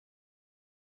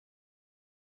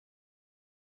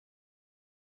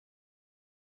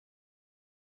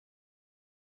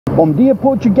From dear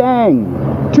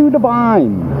Portugang to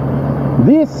Divine,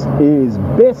 this is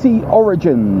Bessie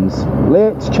Origins.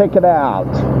 Let's check it out.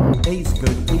 A's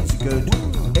good, A's good,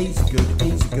 A's good,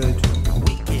 A's good,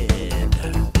 wicked.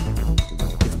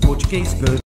 It's Portuguese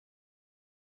good.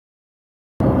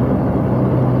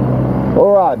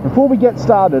 Alright, before we get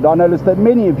started, I noticed that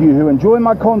many of you who enjoy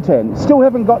my content still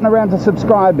haven't gotten around to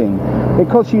subscribing. It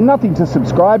costs you nothing to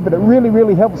subscribe, but it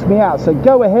really helps me out. So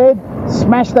go ahead,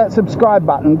 smash that subscribe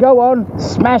button. Go on,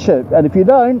 smash it. And if you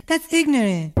don't... That's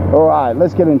ignorant. Alright,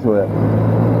 let's get into it.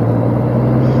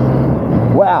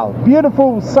 Wow,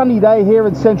 beautiful sunny day here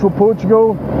in central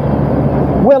Portugal.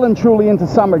 Well and truly into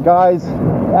summer, guys.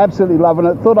 Absolutely loving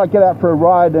it. Thought I'd get out for a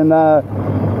ride and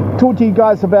talk to you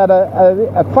guys about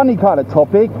a funny kind of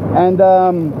topic. And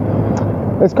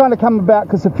it's kind of come about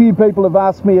because a few people have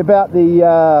asked me about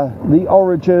the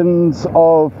origins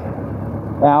of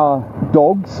our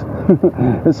dogs,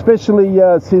 especially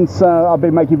since I've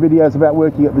been making videos about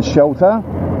working at the shelter.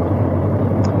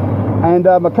 And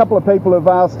a couple of people have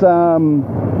asked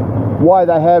why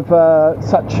they have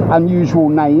such unusual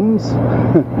names.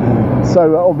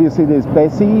 So obviously there's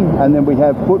Bessie, and then we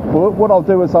have Foot. What I'll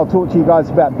do is I'll talk to you guys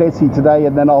about Bessie today,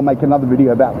 and then I'll make another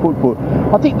video about Foot.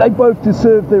 I think they both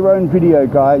deserve their own video,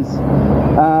 guys.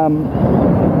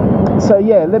 So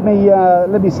yeah, let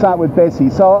me start with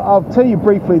Bessie. So I'll tell you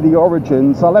briefly the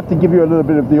origins. I'll have to give you a little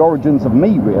bit of the origins of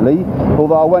me, really,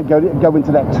 although I won't go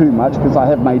into that too much because I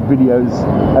have made videos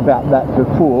about that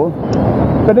before.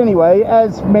 But anyway,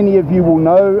 as many of you will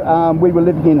know, we were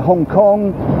living in Hong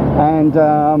Kong, and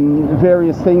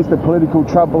various things, the political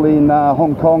trouble in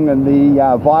Hong Kong and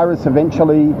the virus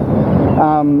eventually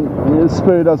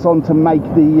spurred us on to make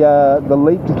the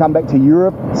leap to come back to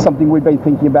Europe, something we've been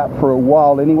thinking about for a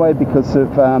while anyway because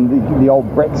of the old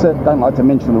Brexit. Don't like to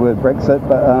mention the word Brexit,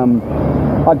 but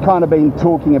I'd kind of been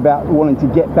talking about wanting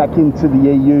to get back into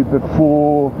the EU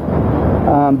before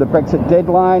the Brexit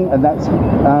deadline, and that's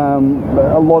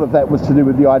a lot of that was to do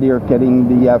with the idea of getting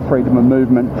the freedom of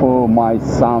movement for my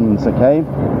sons, okay?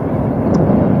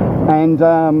 And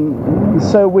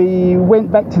so we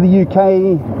went back to the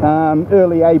UK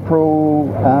early April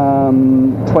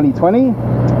 2020,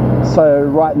 so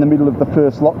right in the middle of the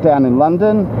first lockdown in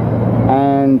London,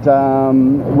 and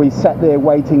we sat there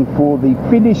waiting for the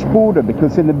Finnish border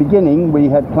because in the beginning we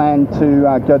had planned to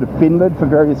go to Finland for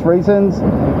various reasons.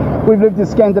 We've lived in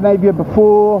Scandinavia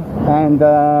before, and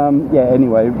yeah,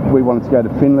 anyway, we wanted to go to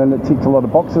Finland. It ticked a lot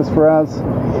of boxes for us.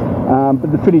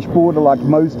 But the Finnish border, like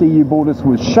most EU borders,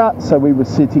 was shut, so we were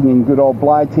sitting in good old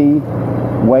Blighty,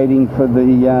 waiting for the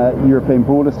European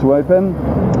borders to open.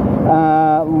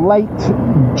 Late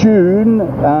June,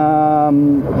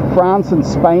 France and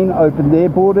Spain opened their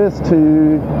borders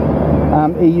to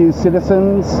EU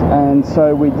citizens, and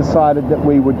so we decided that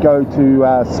we would go to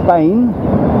Spain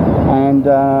and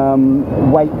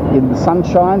wait in the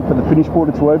sunshine for the Finnish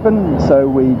border to open. So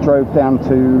we drove down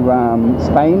to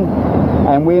Spain,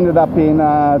 and we ended up in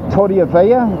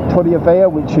Torrevieja,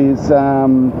 which is,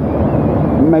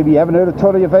 maybe you haven't heard of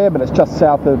Torrevieja, but it's just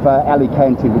south of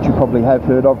Alicante, which you probably have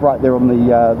heard of, right there on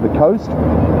the coast,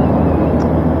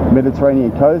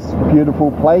 Mediterranean coast.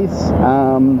 Beautiful place.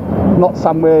 Not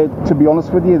somewhere, to be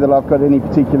honest with you, that I've got any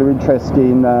particular interest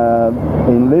in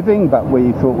living, but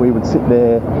we thought we would sit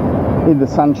there in the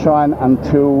sunshine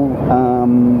until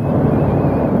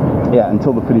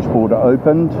the Finnish border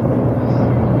opened.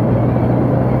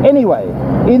 Anyway,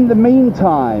 in the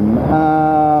meantime,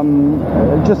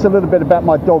 just a little bit about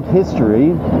my dog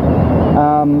history.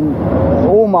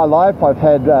 All my life I've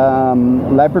had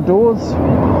Labradors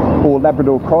or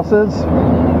Labrador crosses,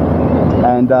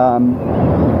 and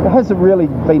it hasn't really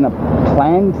been a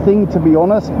planned thing, to be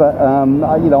honest, but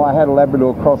I had a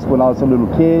Labrador cross when I was a little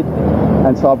kid,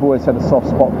 and so I've always had a soft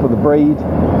spot for the breed.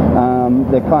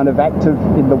 They're kind of active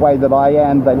in the way that I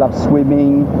am. They love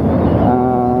swimming.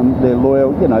 They're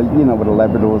loyal. You know what a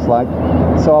Labrador's like.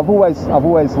 So I've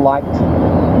always liked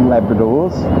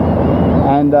Labradors.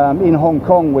 And in Hong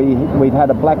Kong, we'd had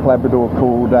a black Labrador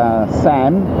called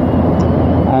Sam.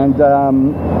 And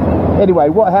anyway,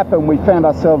 what happened? We found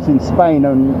ourselves in Spain,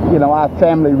 and our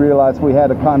family realised we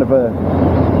had a kind of a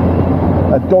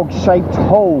dog-shaped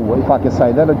hole, if I could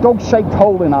say that, a dog-shaped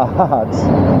hole in our hearts.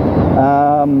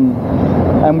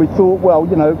 And we thought, well,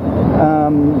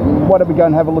 why don't we go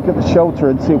and have a look at the shelter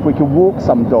and see if we can walk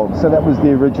some dogs? So that was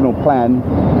the original plan.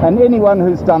 And anyone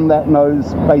who's done that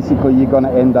knows basically you're going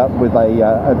to end up with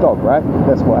a dog, right?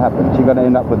 That's what happens. You're going to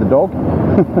end up with a dog.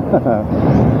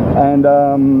 And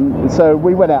so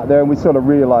we went out there and we sort of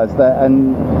realised that.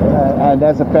 And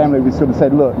as a family, we sort of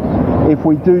said, look, if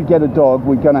we do get a dog,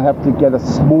 we're going to have to get a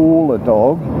smaller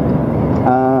dog.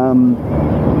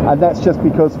 And that's just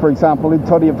because, for example, in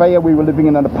Portugeeza we were living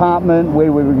in an apartment.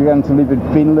 Where we were going to live in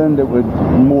Finland, it would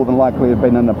more than likely have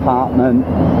been an apartment.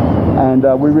 And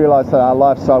we realised that our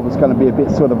lifestyle was going to be a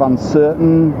bit sort of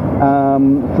uncertain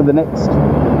for the next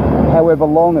however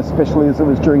long, especially as it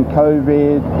was during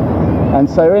COVID. And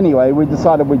so anyway, we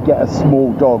decided we'd get a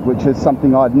small dog, which is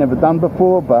something I'd never done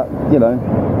before, but you know,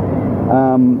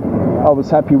 I was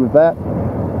happy with that.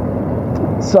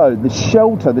 So the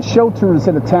shelter is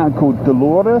in a town called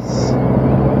Dolores,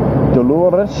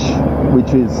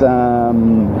 which is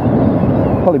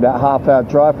probably about a half-hour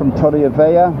drive from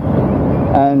Portugeeza,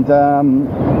 and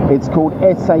it's called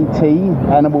SAT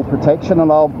Animal Protection, and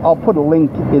I'll put a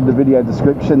link in the video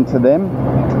description to them.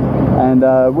 And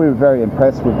we were very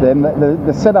impressed with them.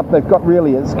 The setup they've got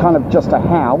really is kind of just a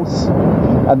house,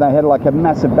 and they had like a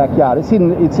massive backyard. It's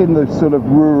in the sort of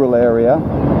rural area.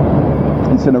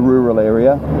 It's in a rural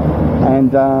area,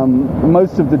 and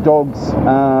most of the dogs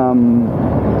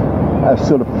are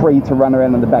sort of free to run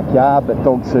around in the backyard, but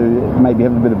dogs who maybe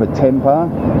have a bit of a temper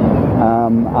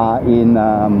are in,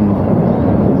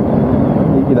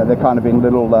 you know, they're kind of in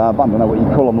little, I don't know what you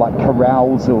call them, like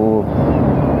corrals, or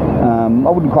I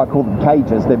wouldn't quite call them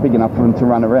cages. They're big enough for them to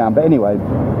run around, but anyway,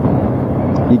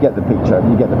 you get the picture.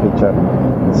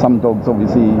 Some dogs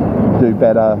obviously do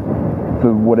better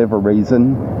for whatever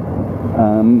reason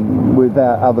with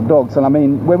our other dogs. And I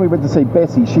mean, when we went to see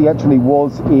Bessie, she actually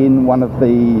was in one of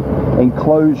the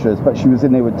enclosures, but she was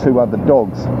in there with 2 other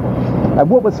dogs. And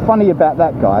what was funny about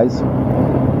that, guys,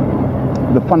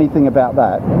 the funny thing about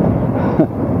that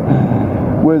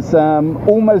was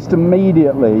almost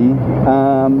immediately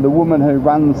the woman who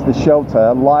runs the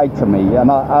shelter lied to me,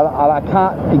 and I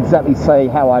can't exactly say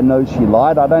how I know she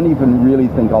lied. I don't even really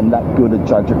think I'm that good a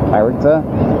judge of character,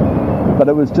 but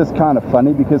it was just kind of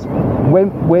funny because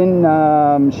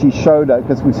when she showed us,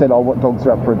 because we said, oh, what dogs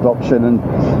are up for adoption, and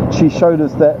she showed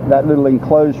us that little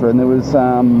enclosure, and there was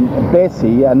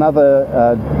Bessie, another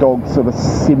dog sort of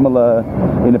similar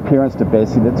in appearance to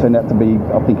Bessie that turned out to be,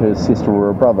 I think, her sister or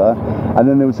her brother, and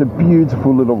then there was a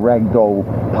beautiful little ragdoll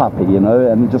puppy, you know,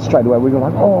 and just straight away we were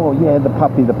like, oh yeah, the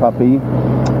puppy.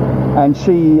 And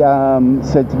she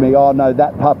said to me, oh no,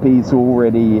 that puppy's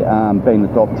already been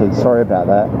adopted, sorry about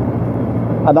that.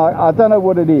 And I don't know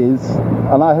what it is,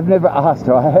 and I have never asked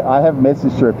her. I have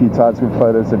messaged her a few times with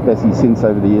photos of Bessie since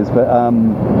over the years, but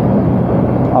I'm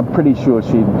pretty sure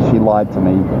she lied to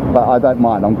me, but I don't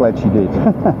mind. I'm glad she did.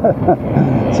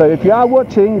 So if you are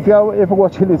ever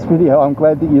watching this video, I'm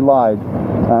glad that you lied.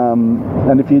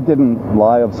 And if you didn't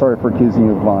lie, I'm sorry for accusing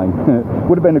you of lying.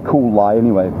 Would have been a cool lie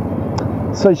anyway.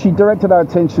 So she directed our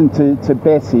attention to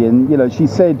Bessie, and you know, she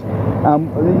said,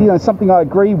 you know, something I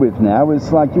agree with now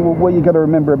is like, what you got to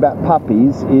remember about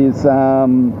puppies is,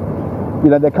 you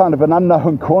know, they're kind of an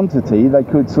unknown quantity. They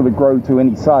could sort of grow to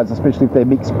any size, especially if they're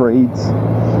mixed breeds. You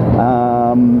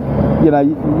know,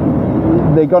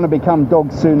 they're going to become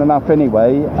dogs soon enough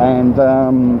anyway, and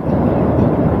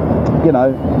you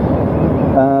know,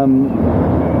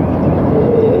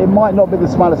 it might not be the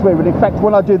smartest way, but in fact,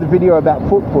 when I do the video about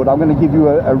foot, I'm going to give you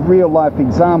a real life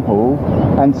example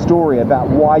and story about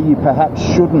why you perhaps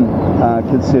shouldn't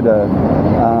consider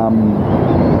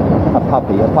a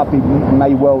puppy. A puppy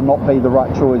may well not be the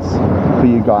right choice for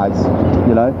you guys,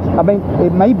 you know. I mean,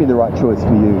 it may be the right choice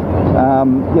for you.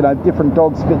 You know, different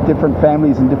dogs fit different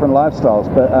families and different lifestyles,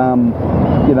 but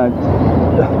you know,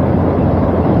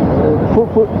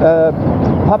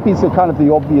 puppies are kind of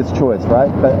the obvious choice, right?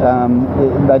 But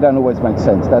they don't always make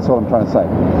sense. That's what I'm trying to say.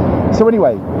 So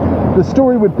anyway, the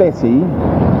story with Bessie,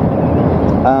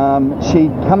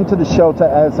 she'd come to the shelter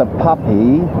as a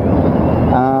puppy.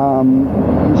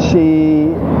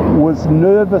 She was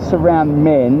nervous around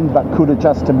men, but could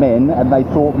adjust to men, and they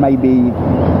thought maybe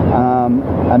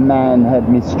a man had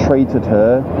mistreated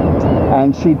her.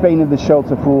 And she'd been in the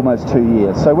shelter for almost 2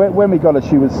 years. So when we got her,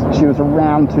 she was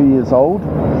around 2 years old.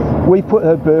 We put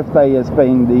her birthday as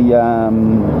being the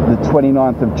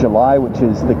 29th of July, which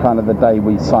is the kind of the day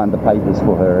we signed the papers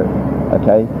for her.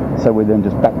 Okay, so we then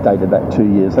just backdated that 2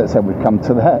 years. That's how we've come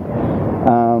to that.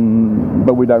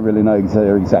 But we don't really know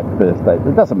her exact birthday. But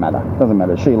it doesn't matter.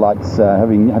 She likes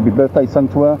having happy birthday sung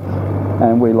to her,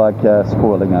 and we like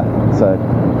spoiling her. So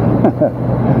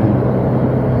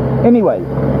anyway,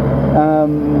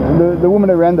 the woman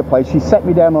who ran the place, she sat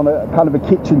me down on a kind of a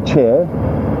kitchen chair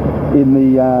in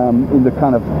the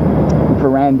kind of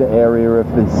veranda area of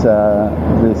this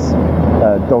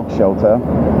dog shelter,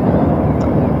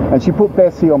 and she put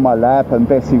Bessie on my lap, and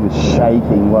Bessie was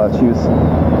shaking while she was,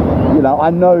 you you know,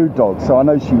 I know dogs, so I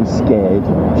know she was scared.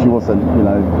 She wasn't, you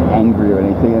know, angry or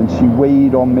anything, and she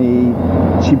weed on me,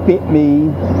 she bit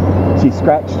me, she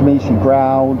scratched me, she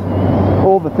growled,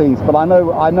 all the things. But I know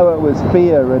it was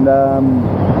fear, and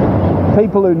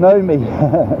people who know me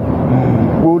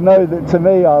will know that to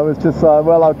me I was just like,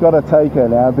 well, I've got to take her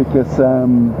now, because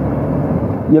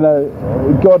you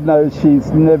know, God knows she's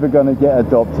never going to get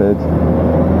adopted.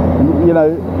 You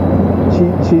know,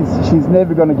 she's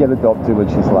never going to get adopted when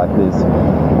she's like this.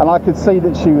 And I could see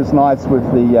that she was nice with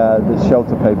the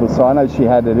shelter people, so I know she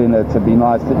had it in her to be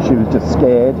nice, that she was just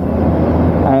scared.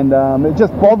 And it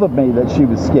just bothered me that she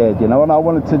was scared, you know, and I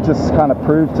wanted to just kind of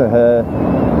prove to her,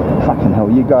 fucking hell,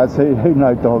 you guys who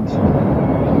know dogs,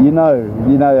 you know,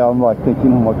 I'm like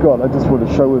thinking, oh my God, I just want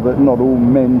to show her that not all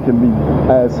men can be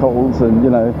assholes, and, you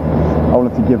know, I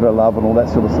wanted to give her love and all that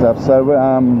sort of stuff. So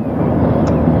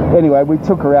anyway, we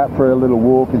took her out for a little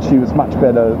walk, and she was much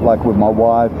better, like with my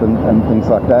wife and things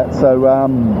like that. So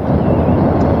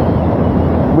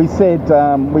we said,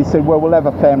 well, we'll have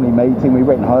a family meeting. We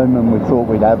went home and we thought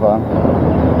we'd have her.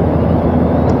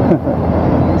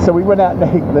 So we went out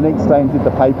the next day and did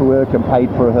the paperwork and paid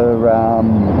for her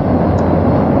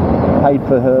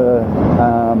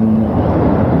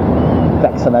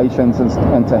vaccinations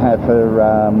and to have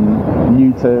her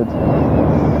neutered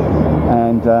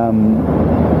and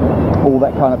all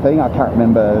that kind of thing. I can't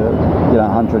remember, you know,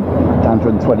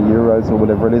 120 euros or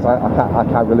whatever it is. I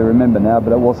can't really remember now,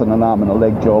 but it wasn't an arm and a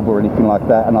leg job or anything like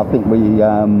that. And I think we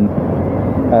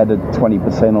added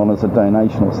 20% on as a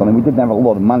donation or something. We didn't have a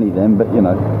lot of money then, but, you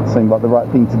know, it seemed like the right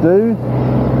thing to do.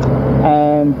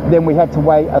 And then we had to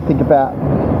wait, I think, about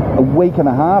a week and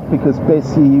a half, because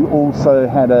Bessie also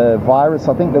had a virus,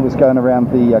 I think, that was going around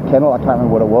the kennel. I can't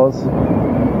remember what it was.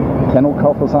 Kennel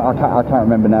cough or something. I can't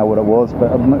remember now what it was, but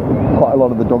quite a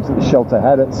lot of the dogs at the shelter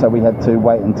had it, so we had to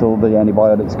wait until the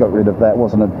antibiotics got rid of that. It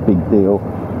wasn't a big deal.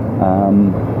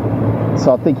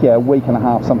 So I think, yeah, a week and a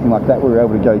half, something like that, we were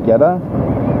able to go get her.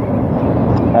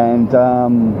 And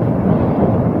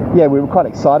yeah, we were quite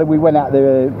excited. We went out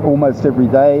there almost every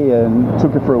day and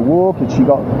took her for a walk, and she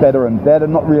got better and better.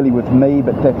 Not really with me,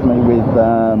 but definitely with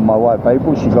my wife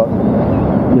April. She got,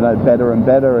 you know, better and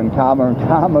better and calmer,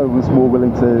 was more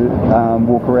willing to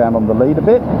walk around on the lead a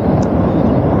bit.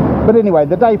 But anyway,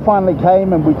 the day finally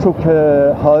came and we took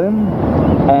her home,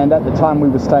 and at the time we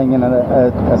were staying in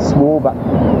a small but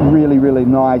really, really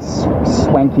nice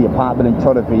swanky apartment in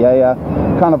Torrevieja,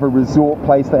 kind of a resort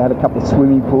place. They had a couple of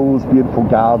swimming pools, beautiful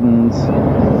gardens,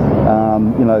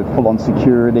 you know, full on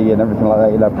security and everything like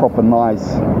that, you know, proper nice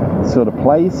sort of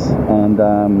place. And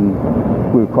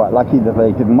we were quite lucky that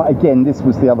they didn't. Again, this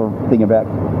was the other thing about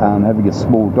having a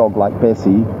small dog like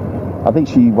Bessie. I think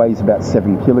she weighs about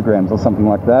 7 kilograms or something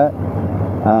like that.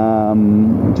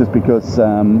 Just because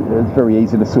it's very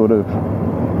easy to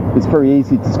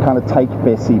kind of take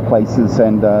Bessie places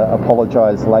and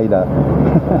apologise later,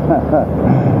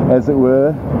 as it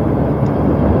were.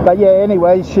 But yeah,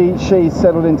 anyway, she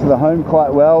settled into the home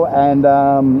quite well, and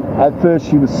at first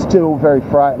she was still very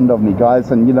frightened of me,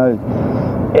 guys. And, you know,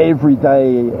 every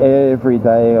day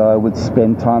I would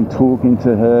spend time talking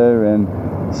to her and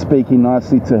speaking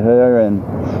nicely to her and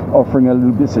offering her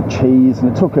little bits of cheese, and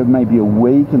it took her maybe a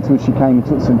week until she came and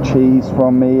took some cheese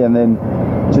from me, and then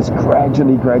just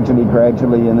gradually,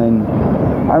 and then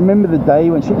I remember the day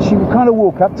when she would kind of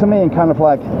walk up to me and kind of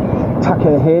like tuck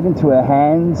her head into her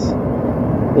hands,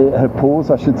 her paws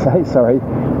I should say,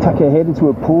 tuck her head into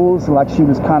her paws, like she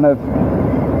was kind of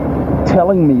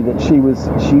telling me that she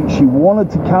wanted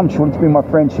to come, she wanted to be my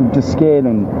friend, she was just scared.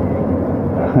 And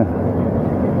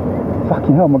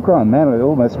fucking hell, I'm a grown man, it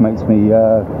almost makes me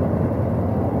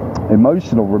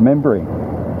emotional remembering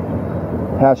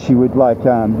how she would, like,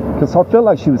 because I felt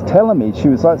like she was telling me, she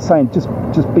was like saying, just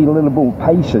be a little more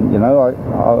patient, you know,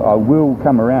 I will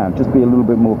come around, just be a little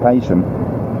bit more patient.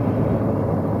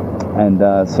 And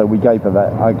so we gave her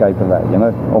that, I gave her that, you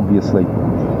know, obviously.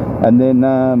 And then,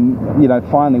 you know,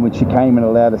 finally when she came and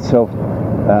allowed herself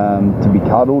to be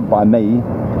cuddled by me,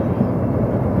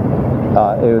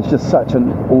 it was just such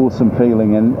an awesome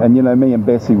feeling. And you know, me and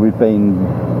Bessie, we've been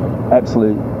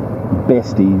absolute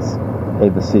besties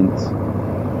ever since.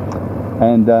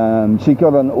 And she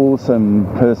got an awesome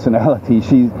personality.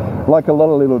 She's like a lot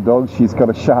of little dogs, she's got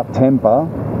a sharp temper.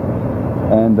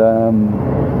 And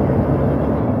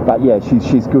but yeah,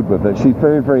 she's good with it. She's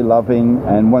very, very loving,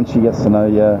 and once she gets to know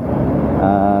you,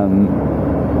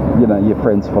 you know, you're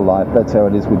friends for life. That's how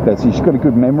it is with Bessie. She's got a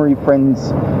good memory,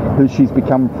 friends who she's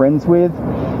become friends with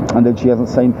and that she hasn't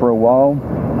seen for a while.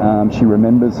 She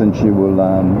remembers, and she will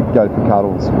go for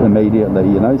cuddles immediately,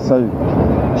 you know. So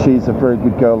she's a very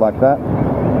good girl like that.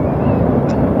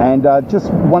 And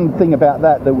just one thing about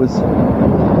that was,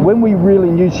 when we really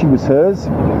knew she was hers,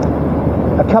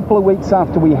 a couple of weeks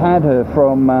after we had her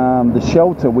from the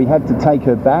shelter, we had to take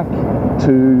her back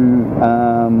to,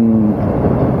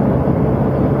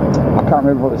 I can't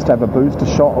remember if it was to have a booster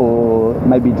shot or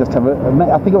maybe just have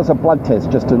I think it was a blood test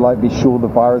just to like be sure the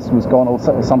virus was gone or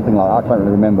something like that. I can't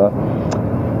really remember.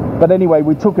 But anyway,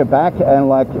 we took her back, and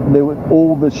like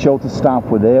all the shelter staff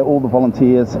were there, all the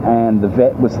volunteers, and the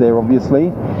vet was there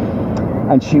obviously.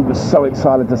 And she was so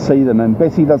excited to see them. And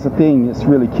Bessie does a thing, it's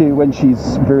really cute, when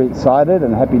she's very excited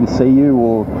and happy to see you,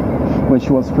 or when she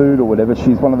wants food or whatever,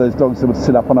 she's one of those dogs that would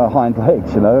sit up on her hind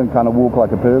legs, you know, and kind of walk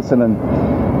like a person. And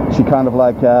she kind of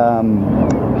like,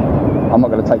 I'm not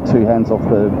going to take two hands off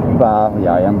the bar,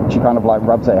 yeah I am, she kind of like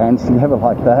rubs her hands together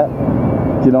like that,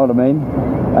 do you know what I mean?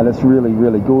 And it's really,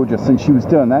 really gorgeous. And she was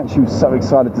doing that, she was so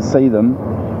excited to see them.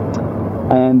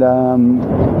 And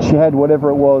she had whatever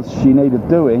it was she needed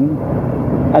doing.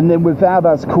 And then without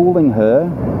us calling her,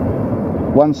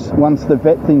 once the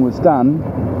vet thing was done,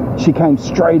 she came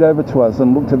straight over to us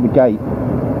and looked at the gate.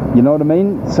 You know what I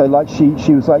mean? So like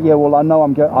she was like, yeah, well, I know,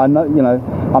 you know,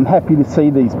 I'm happy to see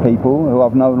these people who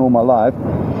I've known all my life,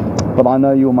 but I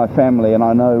know you're my family, and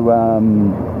I know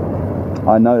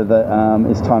that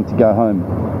it's time to go home.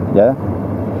 Yeah.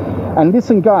 And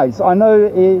listen, guys, I know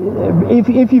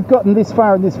if you've gotten this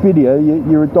far in this video,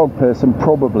 you're a dog person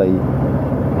probably.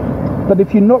 But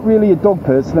if you're not really a dog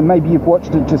person, and maybe you've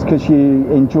watched it just because you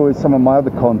enjoy some of my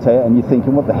other content and you're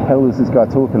thinking, what the hell is this guy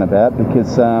talking about?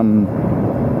 Because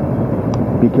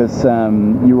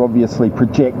you're obviously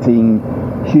projecting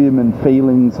human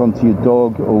feelings onto your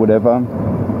dog or whatever.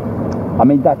 I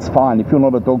mean, that's fine. If you're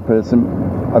not a dog person,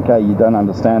 okay, you don't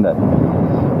understand it.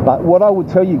 But what I will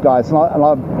tell you guys, and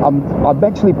I'm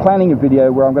actually planning a video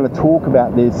where I'm going to talk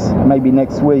about this maybe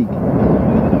next week,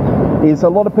 is a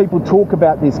lot of people talk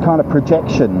about this kind of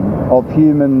projection of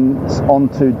humans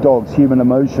onto dogs, human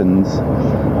emotions.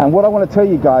 And what I want to tell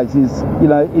you guys is, you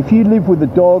know, if you live with a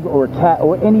dog or a cat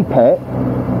or any pet,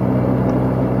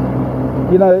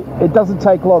 you know, it doesn't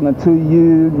take long until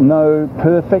you know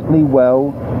perfectly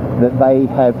well that they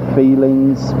have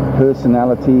feelings,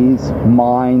 personalities,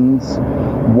 minds,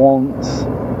 wants,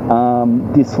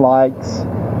 dislikes,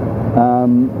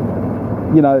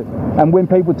 you know. And when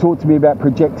people talk to me about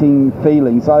projecting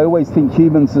feelings, I always think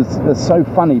humans are so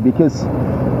funny, because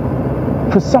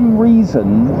for some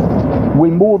reason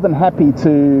we're more than happy to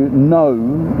know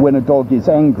when a dog is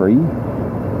angry,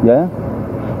 yeah?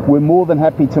 We're more than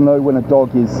happy to know when a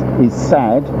dog is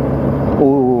sad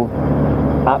or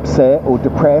upset or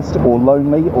depressed or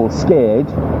lonely or scared.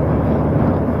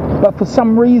 But for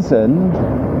some reason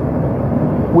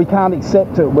we can't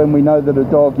accept it when we know that a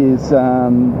dog is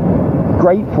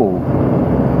grateful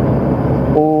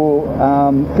or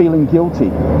feeling guilty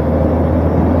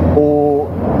or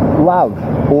love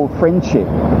or friendship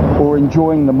or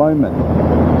enjoying the moment.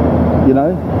 You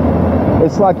know,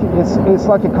 it's like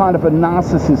a kind of a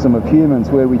narcissism of humans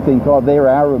where we think, oh, they're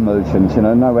our emotions, you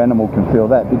know, no animal can feel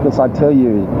that. Because I tell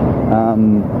you,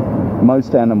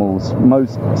 most animals,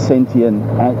 most sentient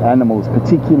animals,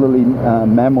 particularly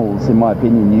mammals, in my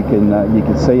opinion, you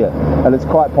can see it. And it's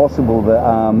quite possible that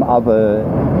other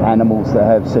animals that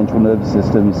have central nervous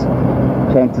systems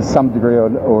can, to some degree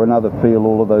or another, feel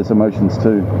all of those emotions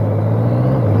too.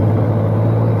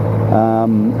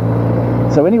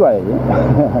 So anyway,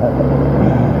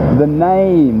 the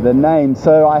name.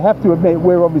 So I have to admit,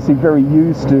 we're obviously very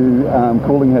used to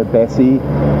calling her Bessie,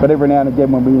 but every now and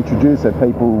again when we introduce her,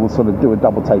 people will sort of do a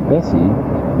double take, Bessie.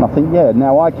 And I think, yeah,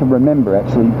 now I can remember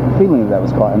actually feeling that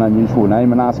was quite an unusual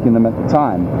name and asking them at the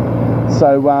time.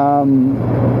 So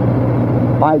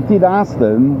I did ask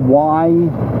them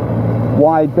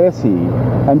why Bessie,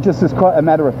 and just as quite a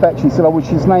matter of fact, she said, oh, well,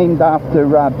 she's named after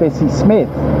Bessie Smith.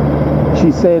 She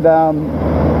said,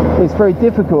 it's very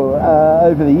difficult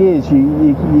over the years.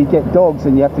 You get dogs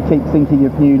and you have to keep thinking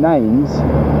of new names.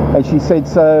 And she said,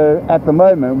 so at the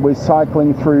moment we're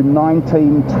cycling through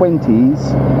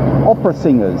 1920s opera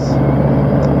singers.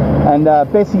 And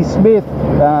Bessie Smith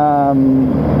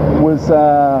was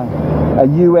a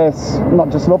US, not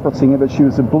just an opera singer, but she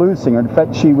was a blues singer. In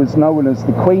fact, she was known as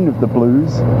the Queen of the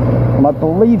Blues. And I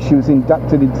believe she was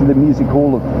inducted into the Music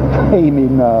Hall of Fame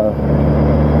in...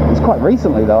 it was quite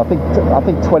recently though. I think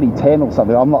 2010 or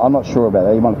something. I'm not sure about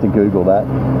that. You might have to Google that.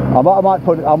 I might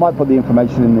put the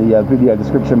information in the video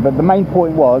description. But the main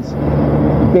point was,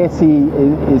 Bessie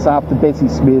is after Bessie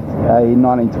Smith, a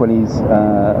 1920s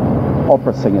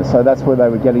opera singer. So that's where they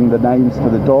were getting the names for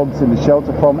the dogs in the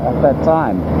shelter from at that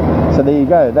time. So there you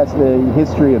go. That's the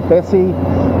history of Bessie.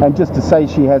 And just to say,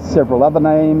 she has several other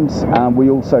names. We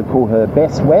also call her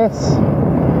Bess Wess.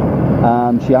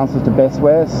 She answers to Bess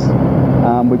Wess.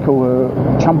 We call her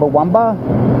Chumbawamba,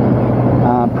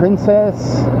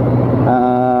 Princess.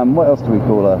 What else do we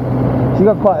call her? She's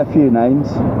got quite a few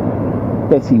names.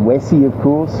 Bessie Wessie, of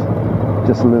course.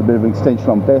 Just a little bit of an extension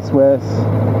on Bess Wess.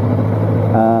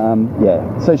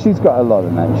 Yeah, so she's got a lot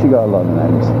of names. She got a lot of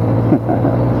names.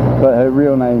 But her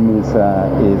real name is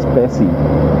Bessie.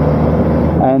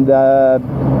 And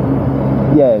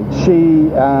yeah, she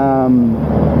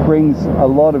brings a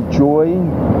lot of joy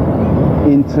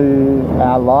into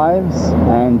our lives.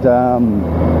 And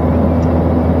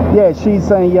yeah, she's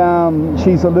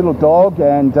a little dog,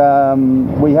 and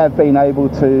we have been able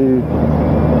to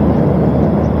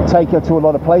take her to a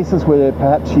lot of places where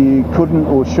perhaps you couldn't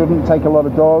or shouldn't take a lot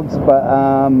of dogs. But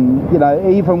you know,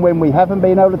 even when we haven't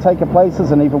been able to take her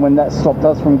places, and even when that stopped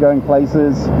us from going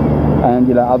places, and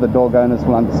you know, other dog owners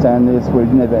will understand this,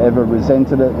 we've never ever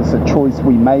resented it. It's a choice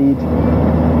we made.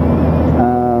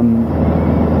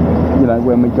 You know,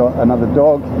 when we got another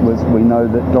dog, we know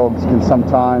that dogs can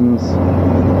sometimes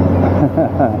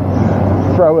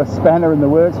throw a spanner in the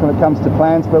works when it comes to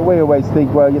plans, but we always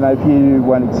think, well, you know, if you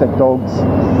won't accept dogs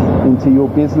into your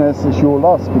business, it's your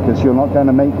loss, because you're not going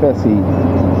to meet Bessie.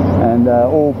 And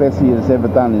all Bessie has ever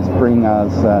done is bring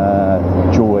us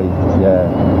joy.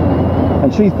 Yeah.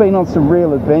 And she's been on some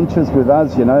real adventures with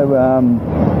us, you know.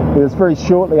 It was very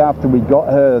shortly after we got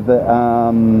her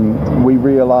that we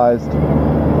realised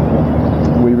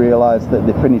that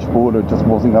the Finnish border just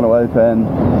wasn't going to open.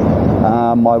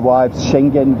 My wife's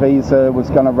Schengen visa was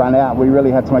going to run out. We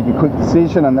really had to make a quick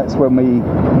decision, and that's when we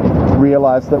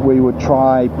realised that we would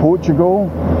try Portugal.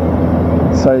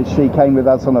 So she came with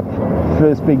us on a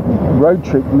first big road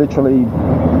trip, literally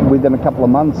within a couple of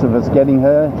months of us getting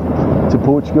her to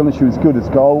Portugal, and she was good as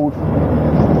gold.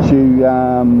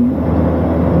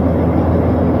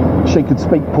 She could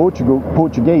speak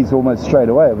Portuguese almost straight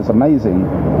away. It was amazing.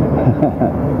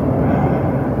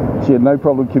 She had no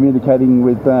problem communicating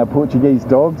with Portuguese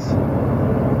dogs,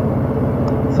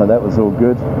 so that was all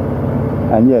good.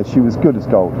 And yeah, she was good as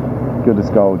gold,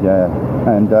 yeah.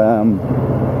 And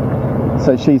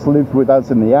so she's lived with us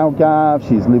in the Algarve,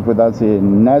 she's lived with us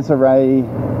in Nazaré,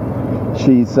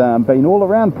 she's been all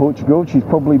around Portugal. She's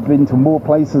probably been to more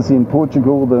places in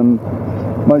Portugal than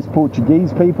most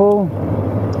Portuguese people.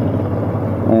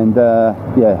 And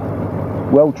yeah,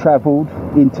 well-travelled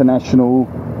international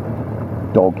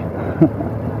dog.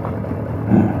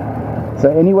 So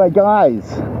anyway,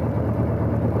 guys,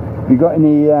 if you got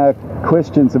any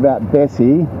questions about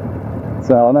Bessie,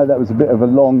 so I know that was a bit of a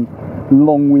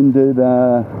long-winded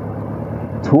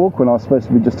talk when I was supposed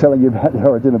to be just telling you about the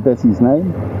origin of Bessie's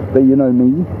name, but you know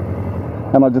me,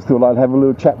 and I just thought I'd have a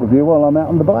little chat with you while I'm out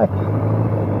on the bike.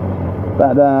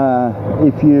 But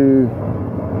if you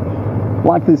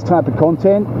like this type of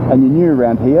content and you're new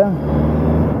around here,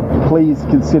 please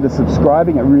consider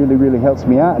subscribing. It really helps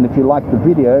me out. And if you like the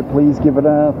video, please give it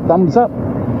a thumbs up.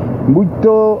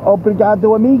 Muito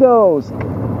obrigado, amigos.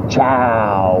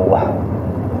 Ciao.